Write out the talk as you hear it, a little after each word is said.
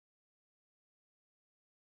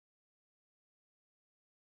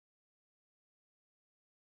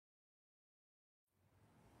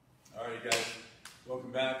Alright guys,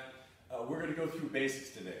 welcome back. We're going to go through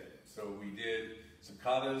basics today. So we did some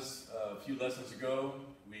katas a few lessons ago.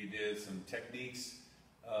 We did some techniques.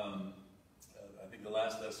 I think the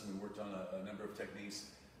last lesson we worked on a number of techniques,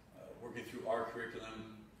 working through our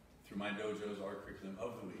curriculum, through my dojo's, our curriculum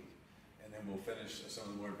of the week. And then we'll finish some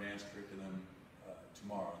of the more advanced curriculum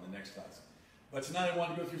tomorrow in the next class. But tonight I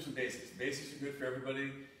want to go through some basics. Basics are good for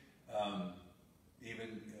everybody,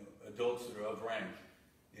 even adults that are of rank.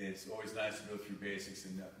 It's always nice to go through basics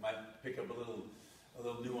and might pick up a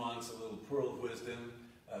little nuance, a little pearl of wisdom,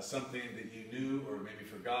 something that you knew or maybe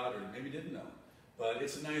forgot or maybe didn't know. But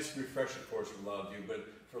it's a nice refresher course for a lot of you. But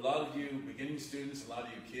for a lot of you beginning students, a lot of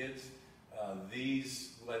you kids,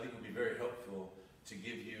 these I think will be very helpful to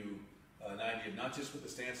give you an idea of not just what the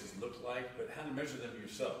stances look like, but how to measure them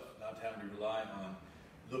yourself, not having to rely on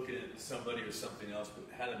looking at somebody or something else, but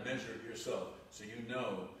how to measure it yourself so you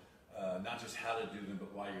know not just how to do them,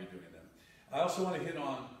 but why you're doing them. I also want to hit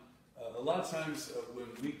on, a lot of times when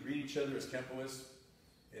we greet each other as Kenpoists,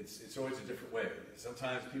 it's always a different way.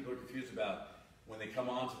 Sometimes people are confused about when they come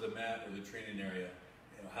onto the mat or the training area,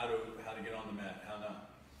 how to get on the mat, how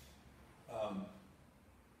not.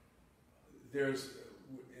 There's,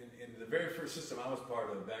 in the very first system I was part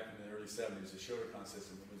of back in the early 70s, the Shotokan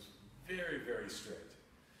system, it was very, very strict.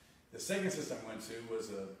 The second system I went to was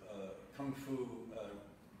a Kung Fu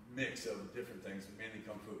mix of different things, mainly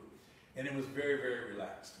Kung Fu. And it was very, very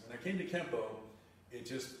relaxed. When I came to Kenpo, it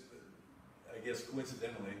just, I guess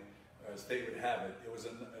coincidentally, or as fate would have it, it was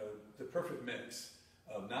the perfect mix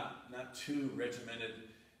of not too regimented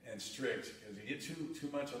and strict, because you get too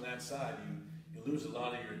much on that side, you lose a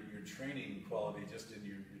lot of your training quality just in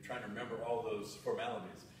you're trying to remember all those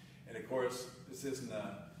formalities. And of course, this isn't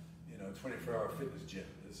a 24-hour fitness gym.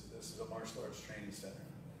 This is a martial arts training center.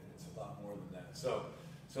 It's a lot more than that.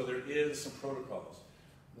 So there is some protocols.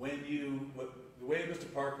 The way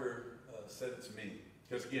Mr. Parker said it to me,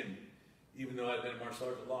 because again, even though I'd been in martial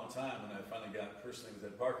arts a long time, when I finally got personally with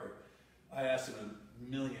Ed Parker, I asked him a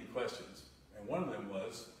million questions. And one of them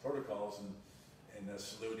was protocols and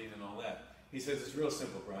saluting and all that. He says, it's real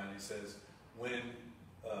simple, Brian. He says, when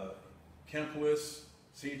Kenpoists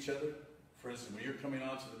see each other, for instance, when you're coming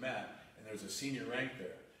onto the mat and there's a senior rank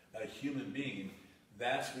there, a human being,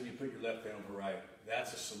 that's when you put your left hand over right.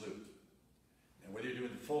 That's a salute. And whether you're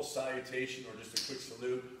doing the full salutation or just a quick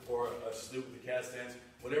salute or a salute with the cat stance,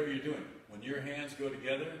 whatever you're doing, when your hands go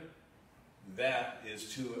together, that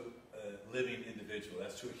is to a living individual.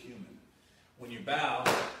 That's to a human. When you bow,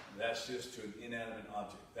 that's just to an inanimate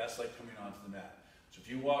object. That's like coming onto the mat. So if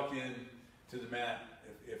you walk in to the mat,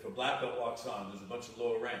 if a black belt walks on, there's a bunch of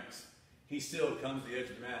lower ranks. He still comes to the edge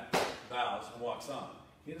of the mat, bows, and walks on.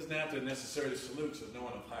 He doesn't have to necessarily salute so there's no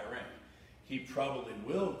one of high rank. He probably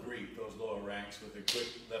will greet those lower ranks with a quick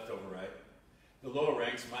left over right. The lower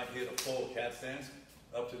ranks might hit a full cat stance,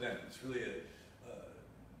 up to them. It's really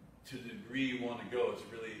to the degree you want to go. It's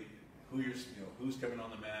really who's coming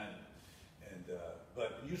on the mat.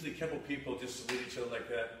 But usually Kenpo people just salute each other like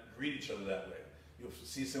that, greet each other that way. You'll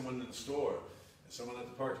see someone in the store, someone at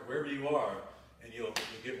the park, wherever you are, and you'll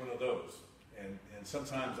get one of those. And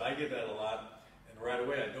sometimes I get that a lot, and right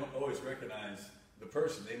away I don't always recognize the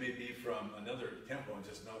person. They may be from another Kenpo and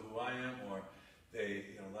just know who I am, or they,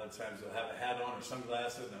 a lot of times they'll have a hat on or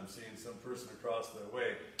sunglasses, and I'm seeing some person across the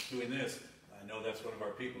way doing this. I know that's one of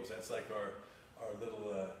our peoples. That's like our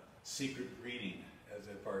little secret greeting, as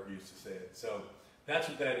Ed Parker used to say it. So that's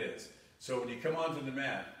what that is. So when you come onto the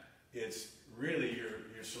mat, it's really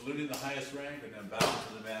you're saluting the highest rank and then bowing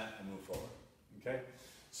to the mat and move forward. Okay?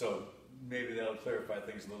 So maybe that'll clarify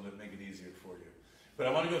things a little bit, make it easier for you. But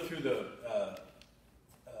I want to go through the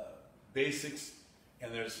basics,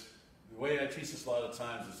 and the way I teach this a lot of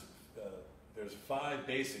times is there's 5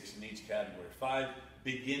 basics in each category, 5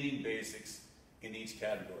 beginning basics in each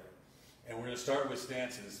category. And we're going to start with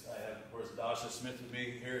stances. I have, of course, Dasha Smith with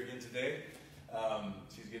me here again today.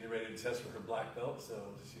 She's getting ready to test for her black belt, so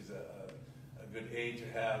she's a good aid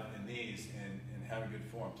to have in these and have a good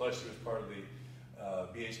form. Plus, she was part of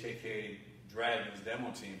the BHKK Dragons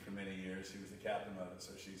demo team for many years. She was the captain of it,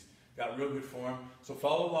 so she's got real good form. So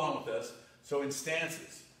follow along with us. So in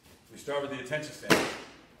stances, we start with the attention stance.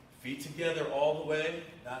 Feet together all the way,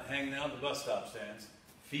 not hanging out at the bus stop stance.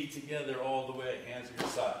 Feet together all the way, hands at your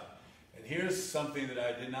side. And here's something that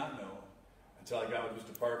I did not know until I got with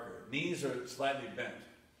Mr. Parker. Knees are slightly bent.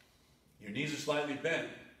 Your knees are slightly bent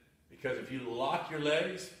because if you lock your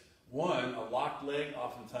legs, a locked leg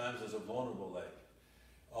oftentimes is a vulnerable leg.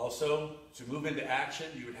 Also, to move into action,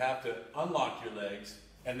 you would have to unlock your legs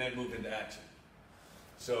and then move into action.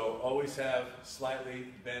 So always have slightly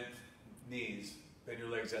bent knees, then your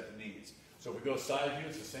legs at the knees. So if we go side view,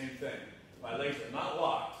 it's the same thing. My legs are not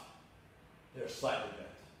locked, they're slightly bent.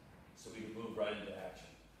 So we can move right into action.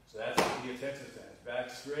 So that's the attention stance. Back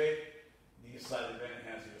straight, knees slightly bent,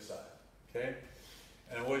 hands to your side. Okay?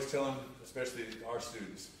 And I always tell them, especially our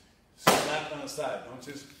students, slap on the side. Don't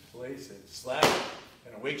just place it. Slap it,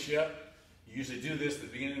 and it wakes you up. You usually do this at the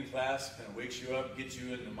beginning of the class, kind of wakes you up, gets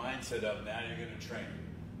you in the mindset of now you're going to train.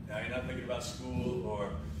 Now you're not thinking about school or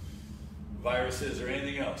viruses or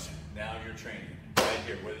anything else. Now you're training right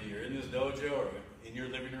here. Whether you're in this dojo or in your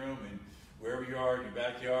living room and wherever you are in your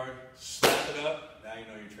backyard, slap it up. Now you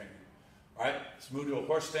know you're training. All right, let's move to a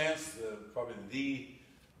horse stance, probably the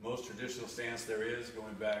most traditional stance there is,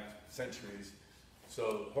 going back centuries.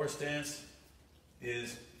 So horse stance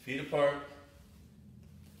is feet apart,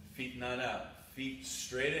 feet not out, feet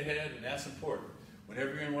straight ahead, and that's important.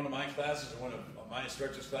 Whenever you're in one of my classes or one of my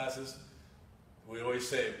instructor's classes, we always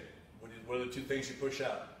say, what are the two things you push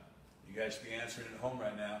out? You guys should be answering at home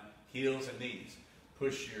right now. Heels and knees.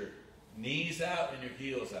 Push your knees out and your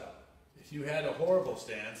heels out. If you had a horrible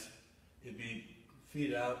stance, it'd be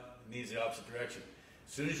feet out, knees the opposite direction.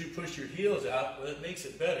 As soon as you push your heels out, well, it makes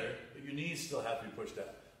it better, but your knees still have to be pushed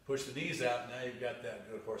out. Push the knees out, now you've got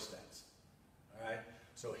that good horse stance. All right?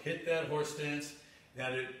 So hit that horse stance. Now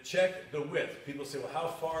to check the width, people say, well, how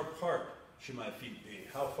far apart should my feet be?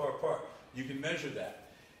 How far apart? You can measure that.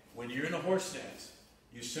 When you're in a horse stance,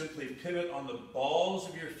 you simply pivot on the balls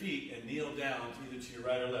of your feet and kneel down either to your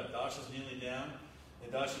right or left. Dasha's kneeling down,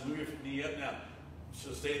 and Dasha, move your knee up now.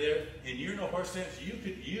 So stay there. And you're in a horse stance, you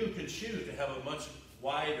could choose to have a much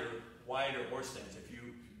wider horse stance if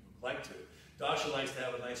you like to. Dasha likes to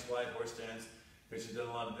have a nice wide horse stance because she's done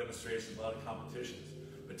a lot of demonstrations, a lot of competitions.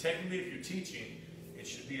 But technically, if you're teaching, it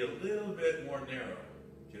should be a little bit more narrow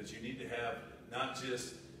because you need to have not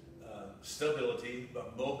just stability,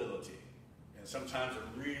 but mobility. And sometimes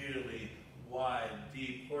a really wide,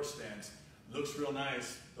 deep horse stance looks real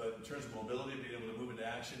nice, but in terms of mobility, being able to move into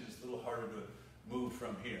action, it's a little harder to move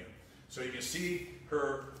from here. So you can see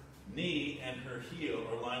her knee and her heel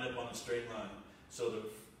are lined up on a straight line. So the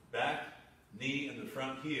back knee and the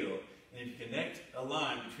front heel, and if you connect a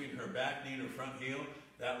line between her back knee and her front heel,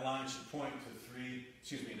 that line should point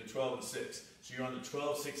to 12 and 6. So you're on the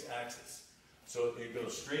 12-6 axis. So it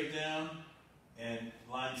goes straight down and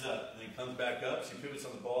lines up, and then comes back up, so you pivots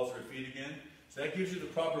on the balls of her feet again. So that gives you the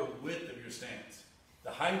proper width of your stance.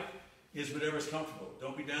 The height is whatever's comfortable.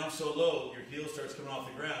 Don't be down so low, your heel starts coming off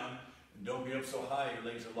the ground, and don't be up so high,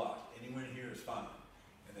 your legs are locked. Anywhere in here is fine.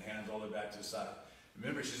 And the hands all the way back to the side.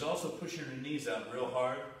 Remember, she's also pushing her knees out real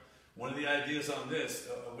hard. One of the ideas on this,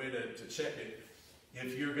 a way to check it,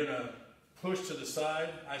 if you're going to push to the side,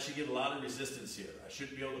 I should get a lot of resistance here. I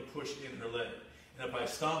shouldn't be able to push in her leg. And if I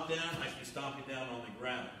stomp down, I should be stomping down on the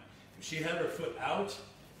ground. If she had her foot out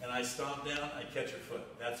and I stomp down, I catch her foot.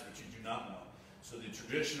 That's what you do not want. So the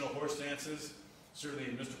traditional horse stances, certainly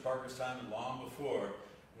in Mr. Parker's time and long before,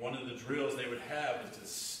 one of the drills they would have is to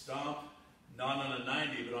stomp, not on a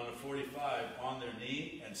 90, but on a 45 on their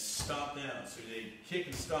knee and stomp down. So they kick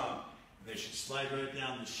and stomp, and they should slide right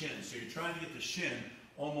down the shin. So you're trying to get the shin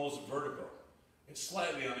almost vertical. It's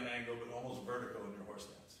slightly on an angle, but almost vertical in your horse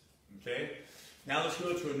stance. Okay? Now let's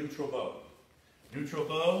go to a neutral bow. Neutral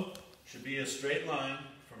bow should be a straight line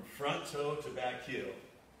from front toe to back heel.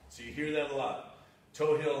 So you hear that a lot.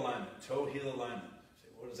 Toe-heel alignment, toe-heel alignment. So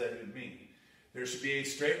what does that even mean? There should be a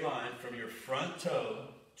straight line from your front toe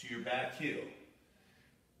to your back heel.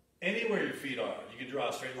 Anywhere your feet are, you can draw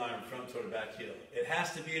a straight line from front toe to back heel. It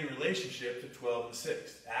has to be in relationship to 12 and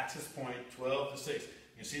 6. Axis point 12 to 6.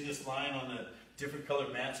 You see this line on the different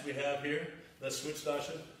colored mats we have here? Let's switch,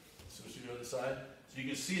 Dasha. Switch to the other side. So you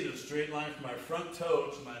can see the straight line from my front toe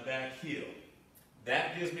to my back heel.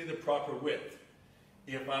 That gives me the proper width.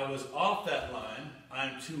 If I was off that line,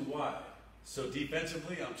 I'm too wide. So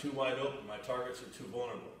defensively, I'm too wide open. My targets are too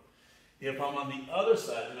vulnerable. If I'm on the other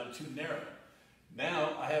side, then I'm too narrow.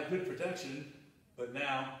 Now I have good protection, but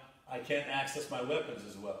now I can't access my weapons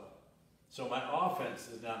as well. So my offense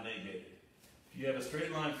is now negated. If you have a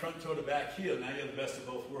straight line front toe to back heel, now you have the best of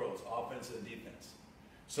both worlds, offense and defense.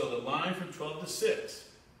 So the line from 12 to 6,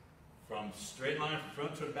 from straight line from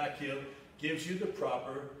front toe to back heel, gives you the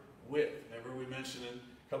proper width. Remember we mentioned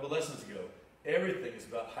a couple lessons ago, everything is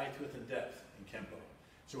about height, width, and depth in Kenpo.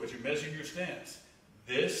 So as you're measuring your stance,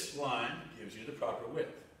 this line gives you the proper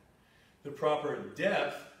width. The proper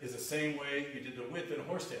depth is the same way you did the width in a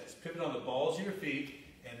horse stance. Pivot on the balls of your feet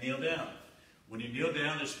and kneel down. When you kneel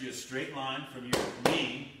down, there should be a straight line from your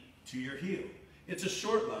knee to your heel. It's a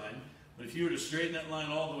short line, but if you were to straighten that line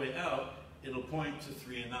all the way out, it'll point to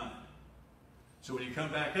 3 and 9. So when you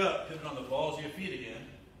come back up, pivot on the balls of your feet again,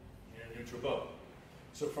 you're in neutral bow.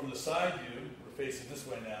 So from the side view, we're facing this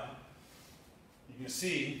way now, you can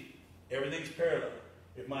see everything's parallel.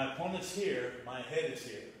 If my opponent's here, my head is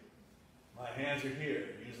here. My hands are here,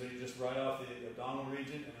 usually just right off the abdominal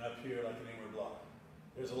region and up here like an inward block.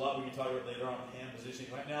 There's a lot we can talk about later on hand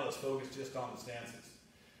positioning. Right now, let's focus just on the stances.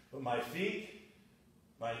 But my feet,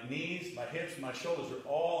 my knees, my hips, my shoulders are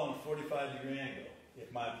all on a 45-degree angle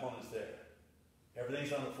if my opponent's there.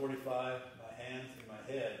 Everything's on a 45, my hands and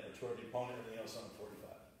my head are toward the opponent, everything else on a 45.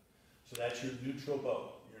 So that's your neutral bow,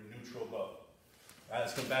 your neutral bow. All right,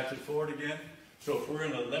 let's come back to the forward again. So if we're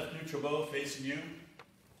in a left neutral bow facing you,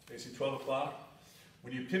 facing 12 o'clock,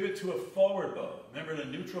 when you pivot to a forward bow, remember in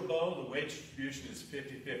a neutral bow, the weight distribution is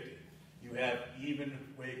 50-50. You have even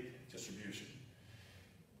weight distribution.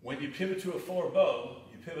 When you pivot to a forward bow,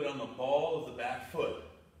 you pivot on the ball of the back foot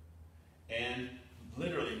and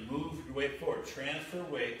literally move your weight forward. Transfer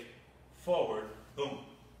weight forward, boom.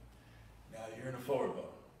 Now you're in a forward bow.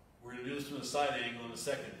 We're going to do this from the side angle in a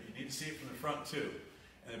second, but you need to see it from the front too,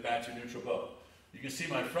 and then back to neutral bow. You can see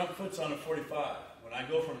my front foot's on a 45. When I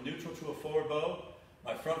go from neutral to a forward bow,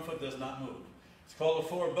 my front foot does not move. It's called a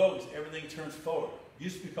forward bow because everything turns forward. It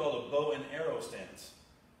used to be called a bow and arrow stance.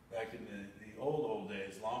 Back in the old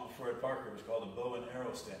days, long before Ed Parker, it was called a bow and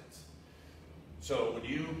arrow stance. So when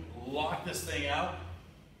you lock this thing out,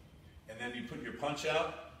 and then you put your punch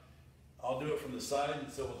out, I'll do it from the side,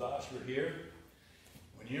 and so will Dosh, we're here.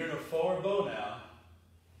 When you're in a forward bow now,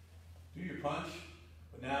 do your punch,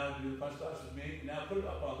 but now do the punch, Dosh, with me. Now put it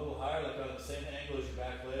up on a little higher, like on the same angle as your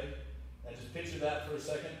back leg. And just picture that for a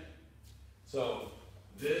second. So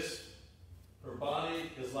this, her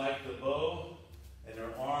body is like the bow, and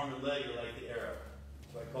her arm and leg are like the arrow.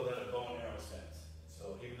 So I call that a bow and arrow stance. So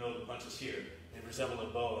even though the punch is here, it resembles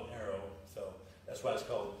a bow and arrow. So that's why it's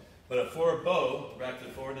called. But a forward bow, back to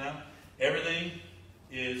the forward now, everything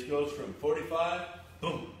goes from 45,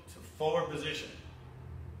 boom, to forward position,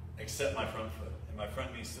 except my front foot. And my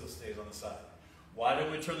front knee still stays on the side. Why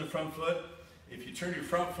don't we turn the front foot? If you turn your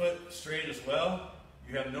front foot straight as well,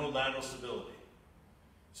 you have no lateral stability.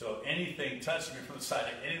 So anything touching me from the side,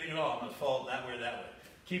 anything at all, I'm going to fall that way or that way.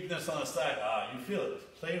 Keeping this on the side, you feel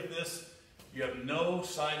it. Play with this. You have no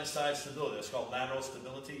side-to-side stability. That's called lateral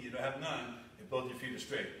stability. You don't have none if both your feet are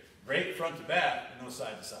straight. Great front to back, but no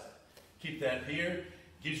side-to-side. Keep that here.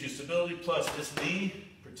 Gives you stability, plus this knee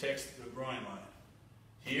protects the groin line.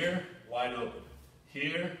 Here, wide open.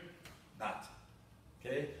 Here, not.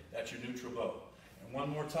 Okay? That's your neutral bow. And one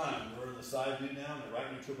more time, we're in the side view now, in the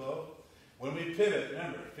right neutral bow. When we pivot,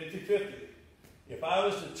 remember, 50-50. If I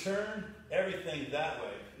was to turn everything that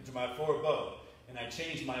way into my forward bow, and I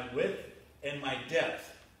change my width and my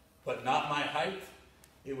depth, but not my height,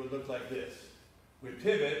 it would look like this. We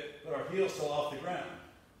pivot, but our heel's still off the ground.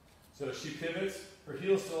 So if she pivots, her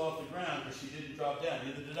heel's still off the ground, but she didn't drop down.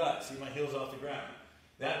 Neither did I. See, my heel's off the ground.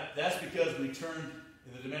 That's because we turned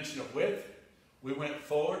in the dimension of width. We went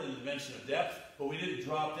forward in the dimension of depth, but we didn't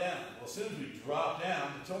drop down. Well, as soon as we drop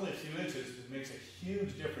down, it's only a few inches. It makes a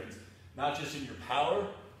huge difference, not just in your power,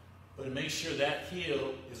 but it makes sure that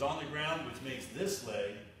heel is on the ground, which makes this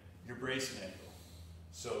leg your bracing angle.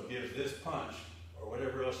 So it gives this punch, or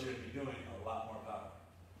whatever else you're going to be doing, a lot more power.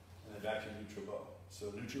 And then back to neutral bow.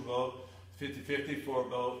 So neutral bow, 50-50, forward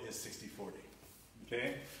bow is 60-40.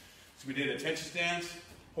 Okay? So we did a tension stance,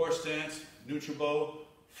 horse stance, neutral bow,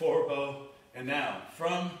 forward bow, and now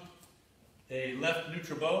from a left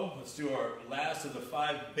neutral bow, let's do our last of the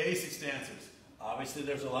 5 basic stances. Obviously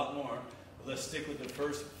there's a lot more, but let's stick with the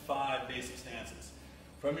first 5 basic stances.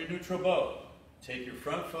 From your neutral bow, take your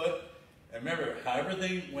front foot, and remember how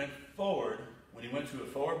everything went forward when you went to a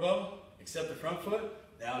forward bow, except the front foot.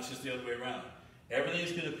 Now it's just the other way around.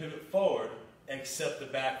 Everything's going to pivot forward except the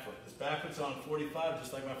back foot. This back foot's on 45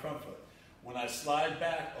 just like my front foot. When I slide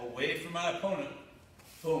back away from my opponent,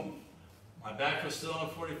 boom. My back foot's still on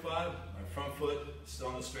 45, my front foot is still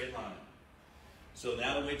on the straight line. So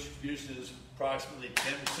now the weight distribution is approximately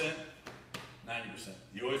 10%, 90%.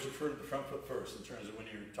 You always refer to the front foot first in terms of when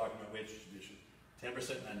you're talking about weight distribution. 10%,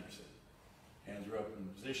 90%. Hands are up in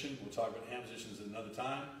position. We'll talk about hand positions at another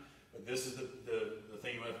time. But this is the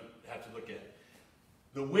thing you have to look at.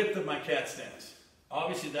 The width of my cat stance.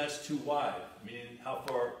 Obviously that's too wide, meaning how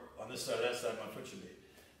far on this side or that side my foot should be.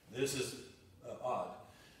 This is odd.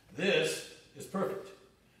 This is perfect.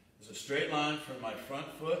 There's a straight line from my front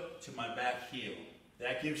foot to my back heel.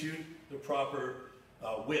 That gives you the proper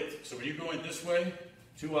width. So when you're going this way,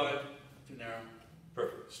 too wide, too narrow,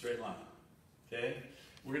 perfect, straight line. Okay?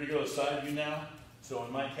 We're going to go to side view now. So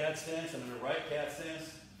in my cat stance, I'm in the right cat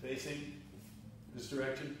stance, facing this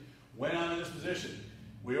direction. When I'm in this position,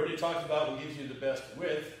 we already talked about what gives you the best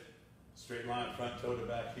width, straight line, front toe to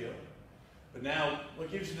back heel. But now,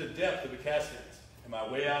 what gives you the depth of a cat stance? Am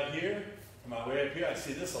I way out here? Am I way up here? I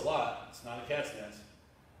see this a lot. It's not a cat stance.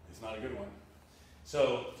 It's not a good one.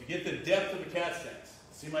 So, to get the depth of a cat stance,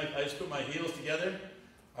 see I just put my heels together.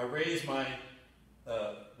 I raise my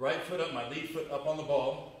right foot up, my lead foot up on the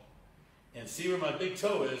ball, and see where my big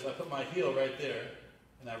toe is. I put my heel right there,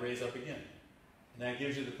 and I raise up again. And that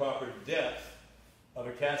gives you the proper depth of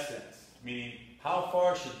a cat stance, meaning how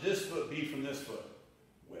far should this foot be from this foot?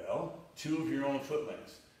 Well, 2 of your own foot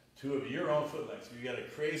lengths. 2 of your own foot lengths. If you've got a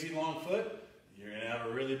crazy long foot, you're going to have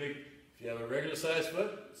a really big, if you have a regular size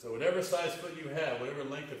foot, so whatever size foot you have, whatever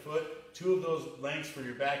length of foot, 2 of those lengths for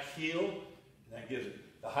your back heel, and that gives it.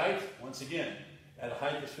 The height, once again, at a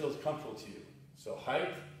height that feels comfortable to you. So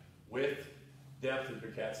height, width, depth of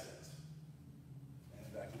your cat stance.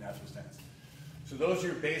 And back to natural stance. So those are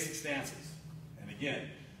your basic stances. And again,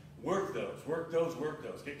 work those, work those, work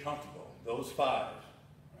those. Get comfortable. Those 5.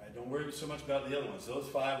 Right? Don't worry so much about the other ones. Those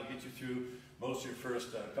 5 will get you through most of your first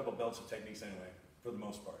couple belts of techniques anyway, for the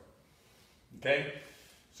most part. Okay?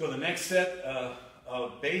 So the next set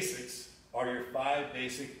of basics are your 5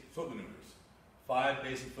 basic foot maneuvers. 5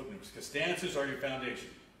 basic foot maneuvers. Because stances are your foundation.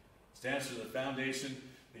 Stances are the foundation.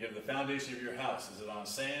 You have the foundation of your house. Is it on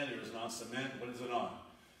sand or is it on cement? What is it on?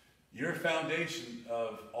 Your foundation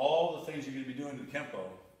of all the things you're going to be doing in Kenpo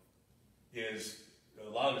is, a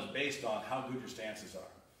lot of it is based on how good your stances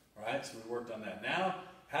are. Right? So we worked on that. Now,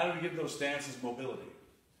 how do we give those stances mobility?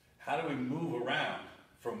 How do we move around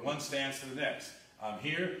from one stance to the next? I'm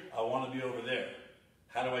here, I want to be over there.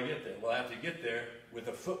 How do I get there? Well, I have to get there with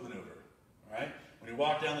a foot maneuver. Right? When you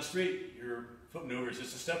walk down the street, your foot maneuver is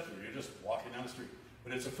just a step through. You're just walking down the street.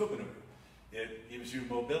 But it's a foot maneuver. It gives you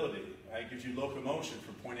mobility. Right? It gives you locomotion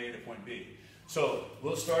from point A to point B. So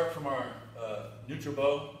we'll start from our neutral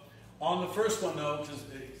bow. On the first one, though,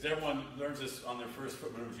 because everyone learns this on their first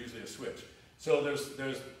foot maneuver, is usually a switch. So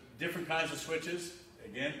there's different kinds of switches.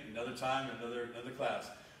 Again, another time, another class.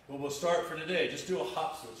 But we'll start for today. Just do a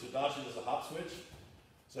hop switch. So Dasha does a hop switch.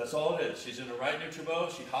 So that's all it is. She's in a right neutral bow.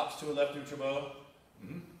 She hops to a left neutral bow.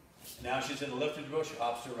 Now she's in a left neutral bow. She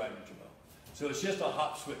hops to a right neutral bow. So it's just a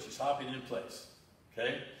hop switch. She's hopping in place.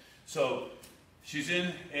 Okay? So she's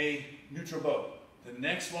in a neutral bow. The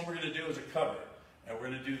next one we're going to do is a cover. And we're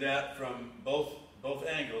going to do that from both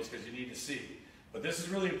angles because you need to see. But this is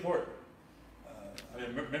really important. I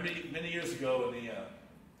mean, many years ago in the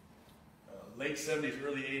late 70s,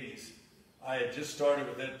 early 80s, I had just started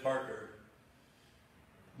with Ed Parker.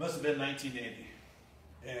 Must have been 1980.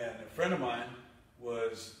 And a friend of mine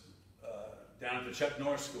was down at the Chuck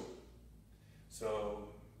Norris School. So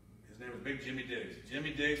his name was Big Jimmy Diggs.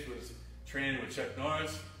 Jimmy Diggs was training with Chuck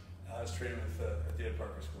Norris. I was training with at the Ed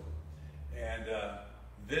Parker School. And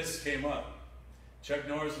this came up. Chuck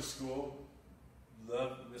Norris' school,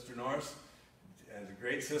 loved Mr. Norris, has a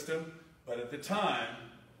great system, but at the time,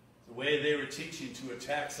 the way they were teaching to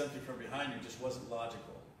attack something from behind you just wasn't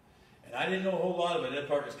logical. And I didn't know a whole lot about Ed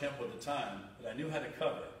Parker's Kenpo at the time, but I knew how to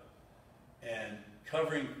cover. And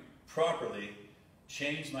covering properly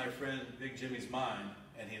changed my friend Big Jimmy's mind,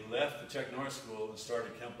 and he left the Chuck Norris School and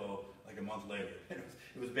started Kenpo like a month later.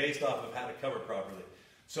 It was based off of how to cover properly.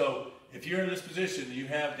 So if you're in this position and you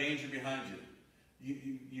have danger behind you,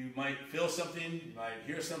 you might feel something, you might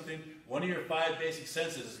hear something. One of your 5 basic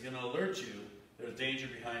senses is going to alert you there's danger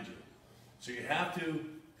behind you. So you have to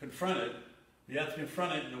confront it. You have to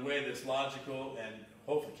confront it in a way that's logical and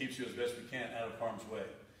hopefully keeps you as best we can out of harm's way.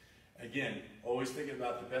 Again, always thinking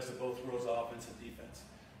about the best of both worlds, offense and defense.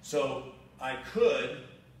 So I could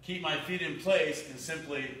keep my feet in place and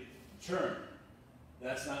simply turn.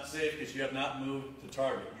 That's not safe because you have not moved the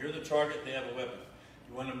target. You're the target, they have a weapon.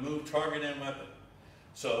 You want to move target and weapon.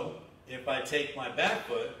 So if I take my back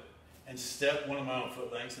foot and step one of my own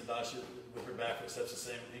foot lengths, and Dasha with her back foot steps the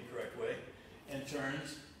same incorrect way, and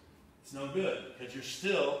turns, it's no good because you're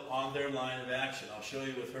still on their line of action. I'll show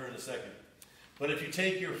you with her in a second. But if you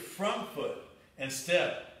take your front foot and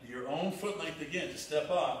step your own foot length again to step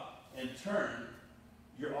up and turn,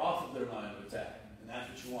 you're off of their line of attack, and that's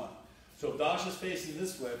what you want. So if Dasha's facing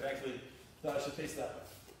this way, actually, Dasha face that way.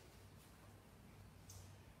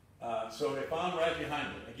 So if I'm right behind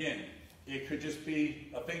her, again, it could just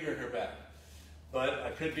be a finger in her back. But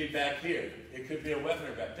I could be back here. It could be a weapon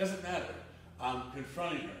in her back. Doesn't matter. I'm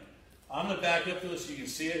confronting her. I'm going to back up to her so you can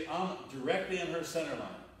see it. I'm directly in her center line.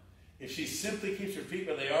 If she simply keeps her feet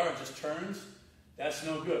where they are and just turns, that's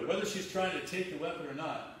no good. Whether she's trying to take the weapon or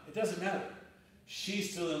not, it doesn't matter.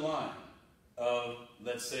 She's still in line of,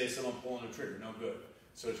 let's say, someone pulling a trigger. No good.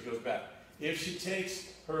 So she goes back. If she takes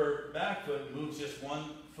her back foot and moves just one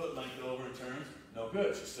foot length over and turns, no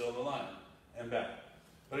good, she's still in the line, and back.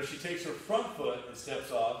 But if she takes her front foot and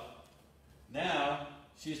steps off, now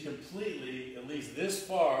she's completely, at least this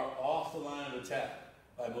far, off the line of attack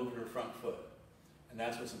by moving her front foot. And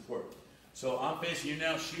that's what's important. So I'm facing you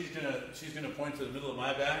now, she's gonna point to the middle of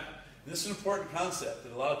my back. This is an important concept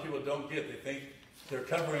that a lot of people don't get. They think they're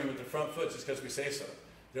covering with the front foot just because we say so.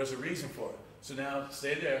 There's a reason for it. So now,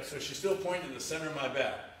 stay there. So she's still pointing to the center of my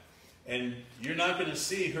back. And you're not going to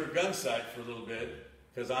see her gun sight for a little bit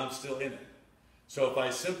because I'm still in it. So if I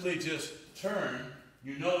simply just turn,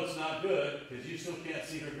 you know it's not good because you still can't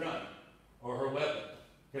see her gun or her weapon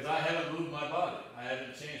because I haven't moved my body. I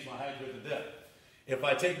haven't changed my height, width, or depth. If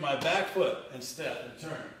I take my back foot and step and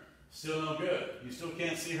turn, still no good. You still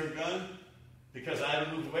can't see her gun because I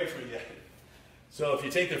haven't moved away from it yet. So if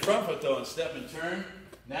you take the front foot though and step and turn,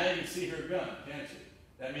 now you can see her gun, can't you?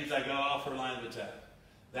 That means I got off her line of attack.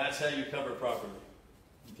 That's how you cover properly.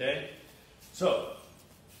 Okay? So,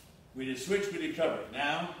 we did switch, we did cover.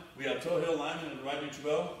 Now, we have toe heel alignment and the right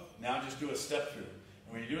neutral elbow. Now just do a step through.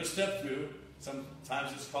 And when you do a step through,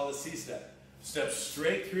 sometimes it's called a C-step. Step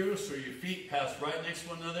straight through so your feet pass right next to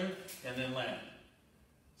one another and then land.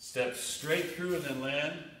 Step straight through and then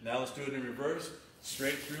land. Now let's do it in reverse.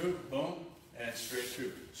 Straight through, boom, and straight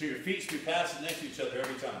through. So your feet should be passing next to each other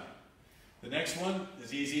every time. The next one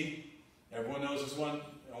is easy. Everyone knows this one.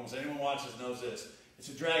 Almost anyone watches knows this. It's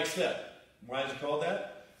a drag step. Why is it called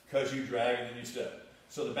that? Because you drag and then you step.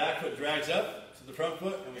 So the back foot drags up to the front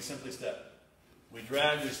foot and we simply step. We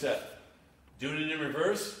drag, we step. Doing it in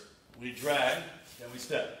reverse, we drag, then we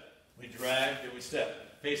step. We drag, then we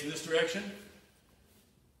step. Facing this direction,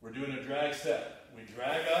 we're doing a drag step. We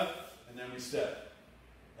drag up and then we step.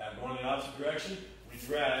 Now going in the opposite direction, we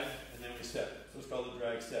drag and then we step. So it's called a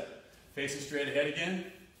drag step. Facing straight ahead again,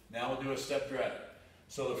 now we'll do a step drag.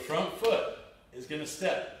 So the front foot is going to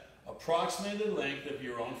step approximately the length of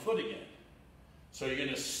your own foot again. So you're going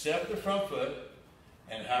to step the front foot,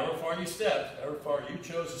 and however far you step, however far you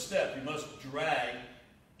chose to step, you must drag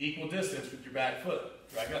equal distance with your back foot.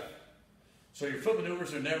 Drag up. So your foot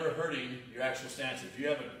maneuvers are never hurting your actual stance. If you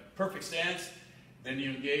have a perfect stance, then you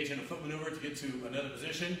engage in a foot maneuver to get to another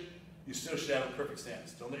position, you still should have a perfect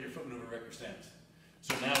stance. Don't let your foot maneuver wreck your stance.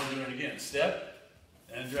 So now we're doing it again. Step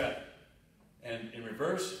and drag. And in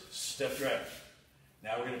reverse, step, drag.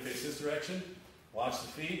 Now we're going to face this direction. Watch the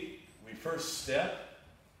feet. We first step,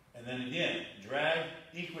 and then again, drag,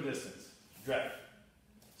 equidistance. Drag.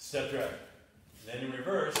 Step, drag. Then in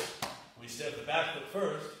reverse, we step the back foot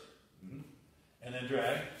first, and then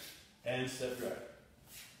drag, and step, drag.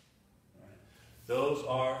 All right. Those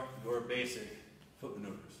are your basic foot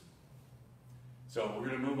maneuvers. So we're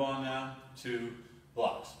going to move on now to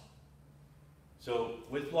blocks. So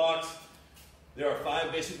with blocks, there are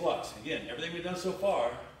 5 basic blocks. Again, everything we've done so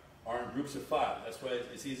far are in groups of 5. That's why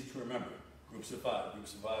it's easy to remember. Groups of 5,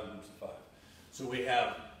 groups of 5, groups of 5. So we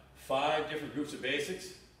have 5 different groups of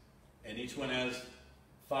basics, and each one has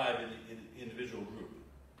 5 in the individual group.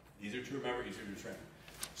 Easier to remember, easier to train.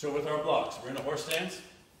 So with our blocks, we're in a horse stance.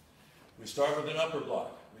 We start with an upper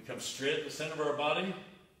block. We come straight at the center of our body,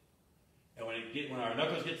 and when our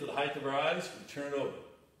knuckles get to the height of our eyes, we turn it over.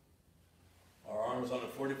 Our arm is on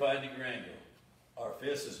a 45-degree angle. Our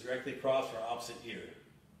fist is directly across our opposite ear.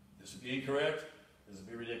 This would be incorrect. This would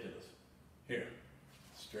be ridiculous. Here.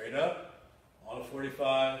 Straight up, on a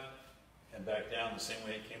 45, and back down the same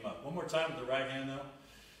way it came up. One more time with the right hand, though.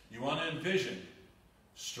 You want to envision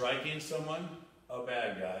striking someone, a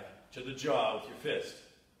bad guy, to the jaw with your fist.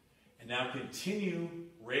 And now continue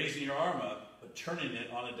raising your arm up, but turning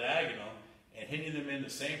it on a diagonal and hitting them in the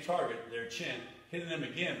same target, their chin, hitting them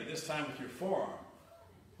again, but this time with your forearm.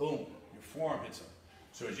 Boom. Your forearm hits them.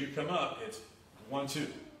 So as you come up, it's 1, 2, and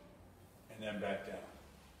then back down.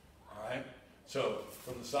 All right? So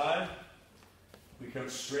from the side, we come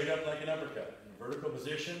straight up like an uppercut in a vertical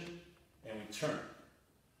position, and we turn.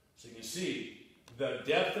 So you can see the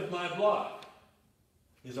depth of my block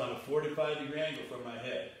is on a 45-degree angle from my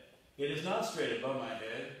head. It is not straight above my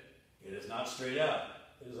head. It is not straight out.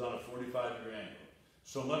 It is on a 45-degree angle.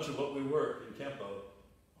 So much of what we work in Kenpo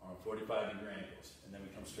are on 45-degree angles. And then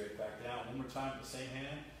we come straight back down. One more time with the same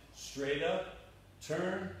hand. Straight up,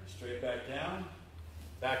 turn, straight back down.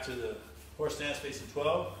 Back to the horse stance facing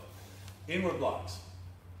 12. Inward blocks.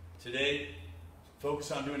 Today,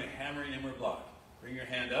 focus on doing a hammering inward block. Bring your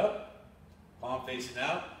hand up, palm facing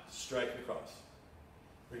out, strike across.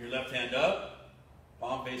 Bring your left hand up,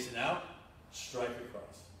 palm facing out, strike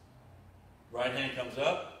across. Right hand comes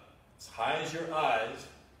up, as high as your eyes,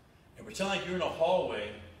 and pretend like you're in a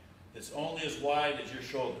hallway. The it's only as wide as your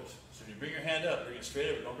shoulders. So when you bring your hand up, bring it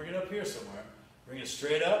straight up. Don't bring it up here somewhere. Bring it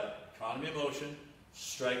straight up, economy of motion,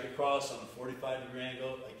 strike across on a 45-degree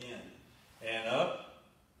angle again. And up,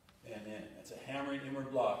 and in. That's a hammering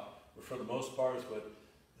inward block, which for the most part is what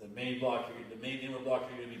the main inward block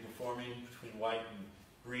you're going to be performing between white and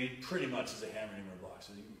green pretty much is a hammering inward block.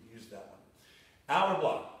 So you can use that one. Outward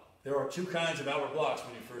block. There are two kinds of outward blocks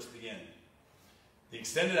when you first begin. The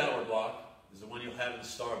extended outward block is the one you'll have in the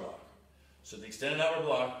star block. So the extended outward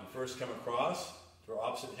block, we first come across to our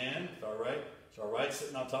opposite hand, with our right. So our right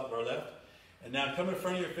sitting on top of our left. And now come in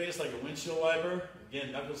front of your face like a windshield wiper.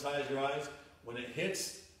 Again, knuckles high as your eyes. When it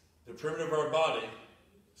hits the perimeter of our body,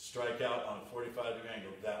 strike out on a 45-degree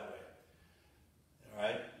angle that way. All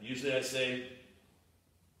right? Usually I say,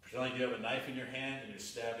 pretend like you have a knife in your hand and you're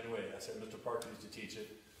stabbing away. That's how Mr. Parker used to teach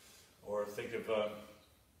it. Or think of a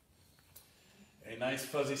nice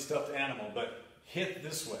fuzzy stuffed animal, but hit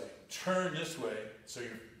this way, turn this way, so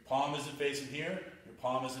your palm isn't facing here, your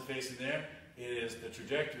palm isn't facing there. It is the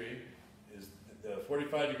trajectory, is the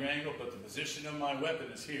 45-degree angle, but the position of my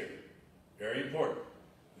weapon is here. Very important.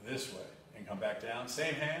 This way. And come back down.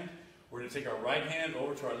 Same hand. We're going to take our right hand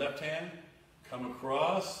over to our left hand, come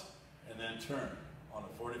across, and then turn on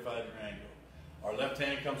a 45-degree angle. Our left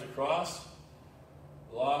hand comes across,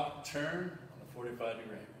 lock, turn on a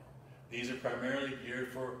 45-degree angle. These are primarily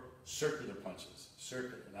geared for circular punches.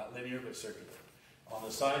 Circular, not linear, but circular. On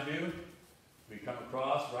the side view, we come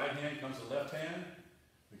across, right hand comes to left hand,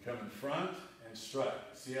 we come in front and strike.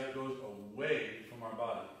 See how it goes away from our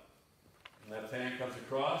body. Left hand comes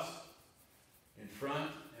across, in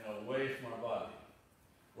front and away from our body.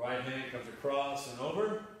 Right hand comes across and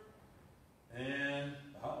over, and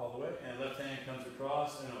all the way, and left hand comes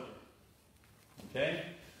across and over. Okay?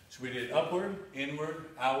 So we did upward, inward,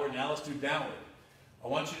 outward. Now let's do downward. I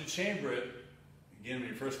want you to chamber it. Again, when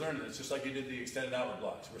you first learned it, it's just like you did the extended outward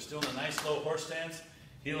blocks. We're still in a nice low horse stance.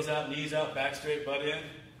 Heels out, knees out, back straight, butt in,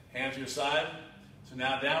 hands to your side. So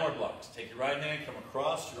now downward blocks. Take your right hand, come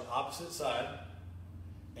across to your opposite side,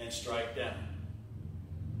 and strike down.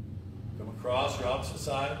 Come across your opposite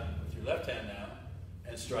side with your left hand now,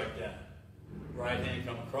 and strike down. Right hand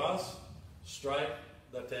come across, strike,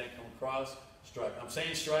 left hand come across, strike. I'm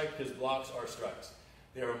saying strike because blocks are strikes.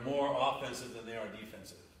 They are more offensive than they are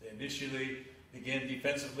defensive. They initially begin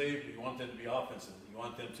defensively, but you want them to be offensive. You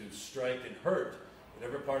want them to strike and hurt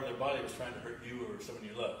whatever part of their body was trying to hurt you or someone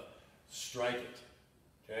you love. Strike it.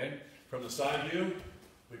 Okay? From the side view,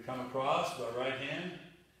 we come across with our right hand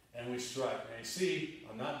and we strike. Now you see,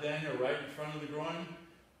 I'm not down here right in front of the groin,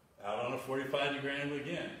 out on a 45-degree angle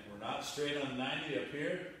again. We're not straight on 90 up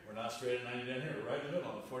here. We're not straight on 90 down here. We're right in the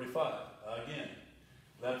middle on the 45. Again,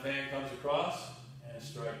 left hand comes across and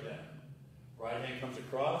strike down. Right hand comes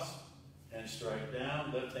across and strike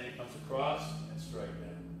down. Left hand comes across and strike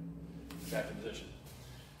down. Back to position.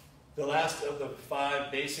 The last of the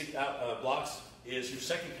 5 basic blocks is your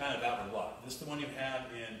second kind of outward block. This is the one you have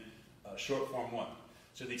in short form 1.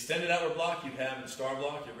 So the extended outward block you have in the star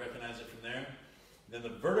block, you'll recognize it from there. Then the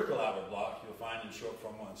vertical outward block you'll find in short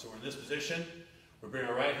form 1. So we're in this position, we bring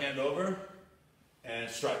our right hand over and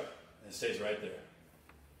strike, and it stays right there.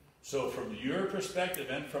 So from your perspective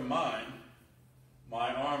and from mine,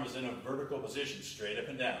 my arm is in a vertical position, straight up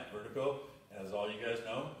and down. Vertical, as all you guys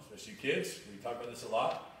know, especially you kids, we talk about this a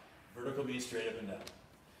lot. Vertical means straight up and down.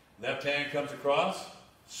 Left hand comes across,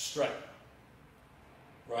 strike.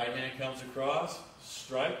 Right hand comes across,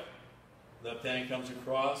 strike. Left hand comes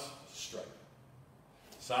across, strike.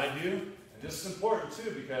 Side view, and this is important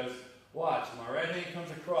too because, watch, my right hand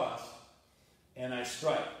comes across and I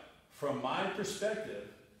strike. From my perspective,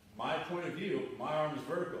 my point of view, my arm is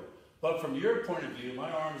vertical. But from your point of view, my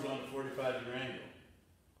arm is on a 45-degree angle.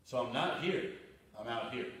 So I'm not here, I'm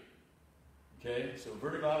out here. Okay, so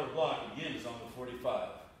vertical outward block, again, is on the 45.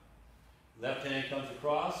 Left hand comes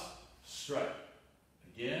across, strike.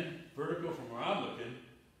 Again, vertical from where I'm looking,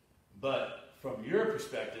 but from your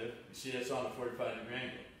perspective, you see that's on a 45-degree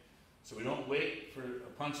angle. So we don't wait for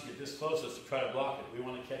a punch to get this close to us to try to block it. We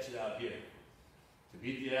want to catch it out here. To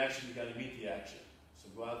beat the action, you've got to meet the action. So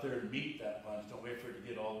go out there and meet that punch. Don't wait for it to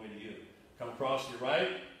get all the way to you. Come across your right,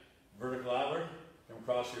 vertical outward. Come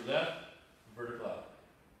across your left, vertical outward.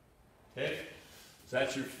 Okay? So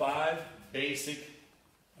that's your 5 basic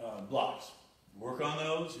blocks. Work on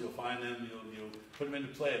those. You'll find them. You'll put them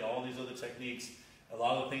into play in all these other techniques. A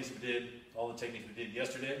lot of the things we did, all the techniques we did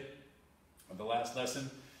yesterday, of the last lesson,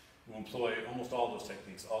 we'll employ almost all those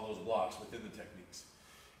techniques, all those blocks within the techniques.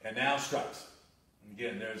 And now strikes. And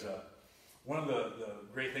again, there's one of the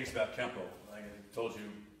great things about Kenpo. Like I told you,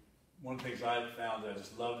 one of the things I found that I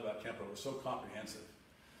just loved about Kenpo, it was so comprehensive.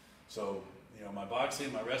 So, you know, my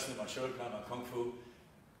boxing, my wrestling, my Shotokan, my Kung Fu,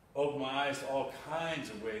 open my eyes to all kinds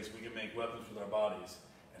of ways we can make weapons with our bodies,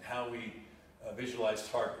 and how we visualize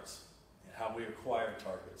targets, and how we acquire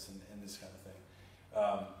targets, and this kind of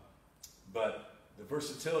thing. But the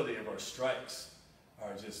versatility of our strikes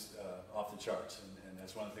are just off the charts, and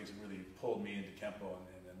that's one of the things that really pulled me into Kenpo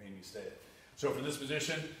and made me stay. So from this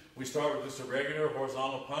position, we start with just a regular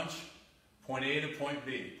horizontal punch, point A to point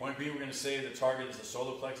B. Point B, we're going to say the target is the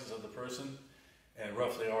solar plexus of the person, and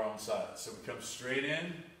roughly our own size. So we come straight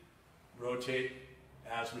in, rotate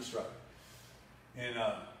as we strike. In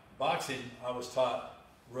boxing, I was taught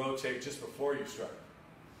rotate just before you strike.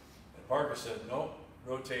 And Parker said, nope,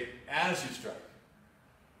 rotate as you strike.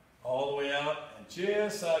 All the way out, and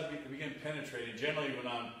just begin penetrating. Generally, when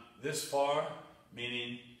I'm this far,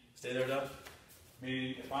 meaning, stay there, Duff,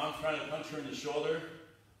 meaning if I'm trying to punch her in the shoulder,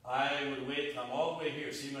 I would wait, I'm all the way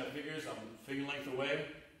here. See my fingers? I'm finger length away.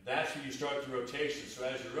 That's when you start the rotation. So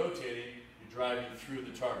as you're rotating, you're driving through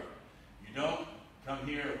the target. You don't come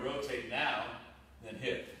here and rotate now, then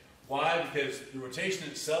hit. Why? Because the rotation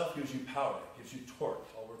itself gives you power, gives you torque,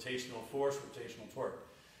 all rotational force, rotational torque.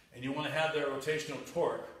 And you want to have that rotational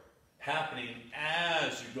torque happening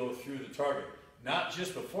as you go through the target. Not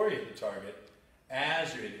just before you hit the target,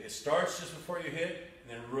 as you hit it. It starts just before you hit,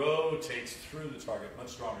 and then rotates through the target, much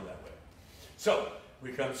stronger that way. So,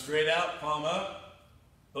 we come straight out, palm up,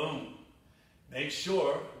 boom. Make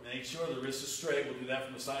sure the wrist is straight. We'll do that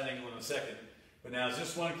from the side angle in a second. But now as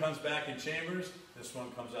this one comes back in chambers, this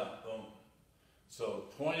one comes out, boom. So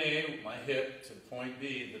point A, my hip, to point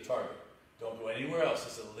B, the target. Don't go anywhere else.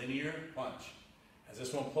 It's a linear punch. As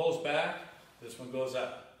this one pulls back, this one goes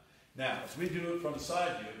out. Now, as we do it from the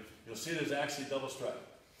side view, you'll see there's actually double strike.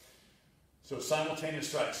 So simultaneous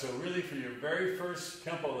strike. So really for your very first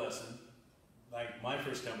Kenpo lesson, like my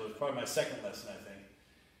first Kenpo, it's probably my second lesson, I think,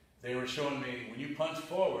 they were showing me when you punch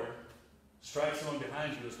forward, strike someone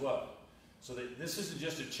behind you as well. So that this isn't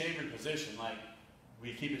just a chambered position like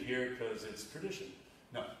we keep it here because it's tradition.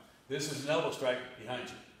 No, this is an elbow strike behind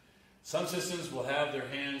you. Some systems will have their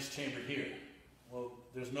hands chambered here. Well,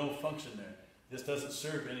 there's no function there. This doesn't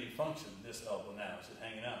serve any function, this elbow now. It's just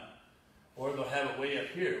hanging out. Or they'll have it way up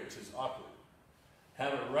here, which is awkward.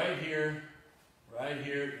 Have it right here at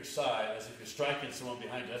your side, as if you're striking someone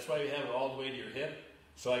behind you. That's why you have it all the way to your hip,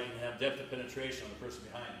 so I can have depth of penetration on the person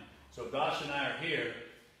behind me. So Dash and I are here,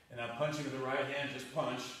 and I'm punching with the right hand, just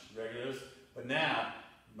punch, regulars. But now,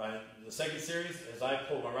 the second series, as I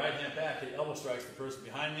pull my right hand back, it elbow strikes the person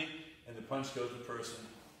behind me, and the punch goes to the person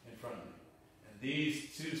in front of me. And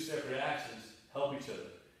these two separate actions help each other,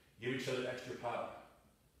 give each other extra power.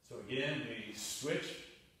 So again, we switch,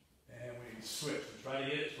 and we switch. We try to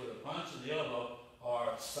get it where the punch and the elbow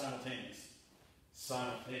are simultaneous.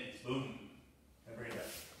 Simultaneous, boom, and bring it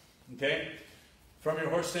back. Okay? From your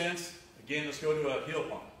horse stance, again, let's go to a heel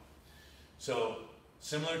palm. So,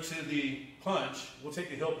 similar to the punch, we'll take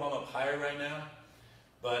the heel palm up higher right now,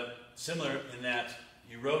 but similar in that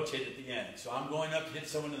you rotate at the end. So I'm going up to hit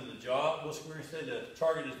someone in the jaw. We're going to say the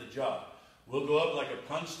target is the jaw. We'll go up like a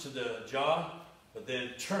punch to the jaw, but then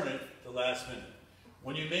turn it the last minute.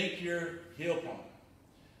 When you make your heel palm,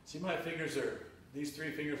 see my fingers are, these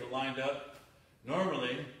three fingers are lined up.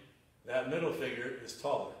 Normally, that middle finger is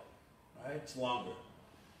taller, right? It's longer.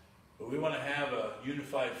 But we want to have a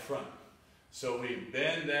unified front. So we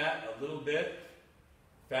bend that a little bit.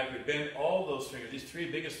 In fact, we bend all those fingers. These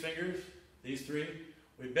three biggest fingers, these three,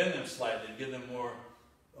 we bend them slightly to give them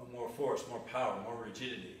more force, more power, more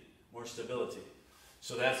rigidity, more stability.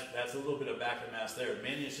 So that's a little bit of back of mass there.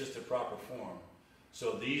 Mainly it's just a proper form.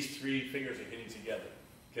 So these three fingers are hitting together,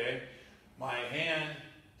 okay? My hand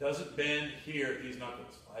doesn't bend here at these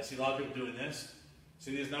knuckles. I see a lot of people doing this.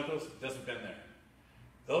 See these knuckles? It doesn't bend there.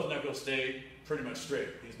 Those knuckles stay pretty much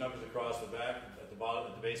straight. These knuckles across the back, at the bottom,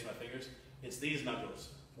 at the base of my fingers. It's these knuckles,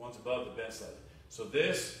 one's above the bend slightly. So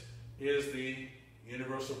this is the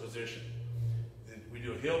universal position. We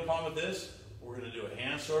do a heel palm with this. We're going to do a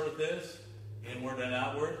hand sword with this, inward and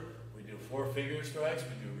outward. We do 4 finger strikes.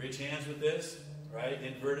 We do rich hands with this, right?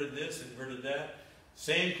 Inverted this, inverted that.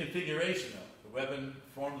 Same configuration though. The weapon,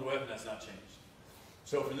 form of the weapon has not changed.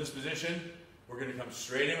 So from this position, we're going to come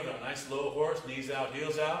straight in with a nice low horse, knees out,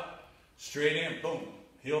 heels out. Straight in, boom.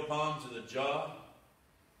 Heel palm to the jaw.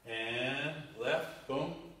 And left,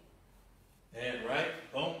 boom. And right,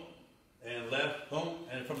 boom. And left, boom.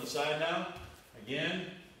 And from the side now, again,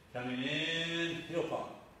 coming in, heel palm.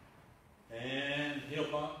 And heel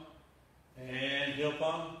palm. And heel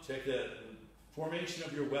palm. Check the formation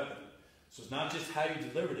of your weapon. So it's not just how you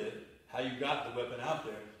delivered it, how you got the weapon out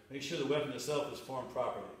there. Make sure the weapon itself is formed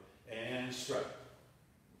properly. And strike.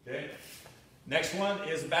 Okay? Next one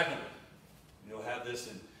is the back knuckle. You'll have this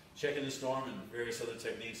in Check in the Storm and various other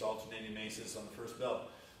techniques, alternating maces on the first belt.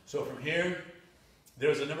 So from here,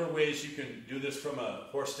 there's a number of ways you can do this from a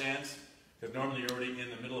horse stance, because normally you're already in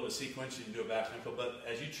the middle of a sequence, you can do a back knuckle, but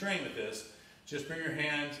as you train with this, just bring your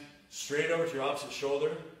hand straight over to your opposite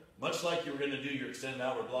shoulder, much like you were going to do your extended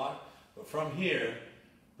outward block, but from here,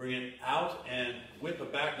 bring it out and whip a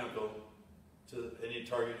back knuckle to any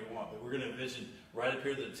target you want. But we're going to envision right up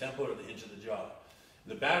here to the temple or the hinge of the jaw.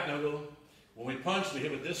 The back knuckle, when we punch, we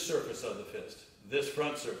hit with this surface of the fist, this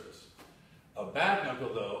front surface. A back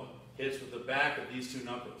knuckle, though, hits with the back of these two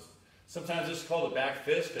knuckles. Sometimes this is called a back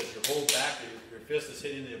fist because your whole back of your fist is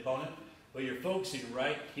hitting the opponent, but you're focusing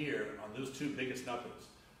right here on those two biggest knuckles,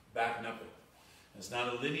 back knuckle. And it's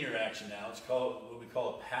not a linear action now, it's called what we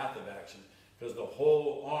call a path of action, because the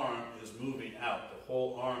whole arm is moving out. The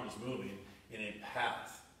whole arm is moving in a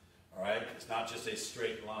path, all right? It's not just a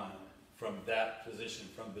straight line from that position,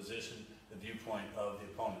 from position, the viewpoint of the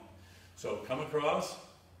opponent. So come across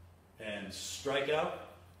and strike out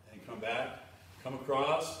and come back. Come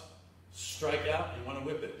across, strike out, and you want to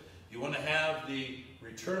whip it. You want to have the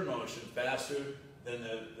return motion faster than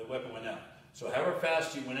the weapon went out. So however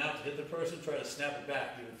fast you went out to hit the person, try to snap it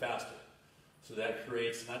back even faster. So that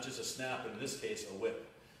creates not just a snap, but in this case, a whip.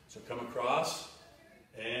 So come across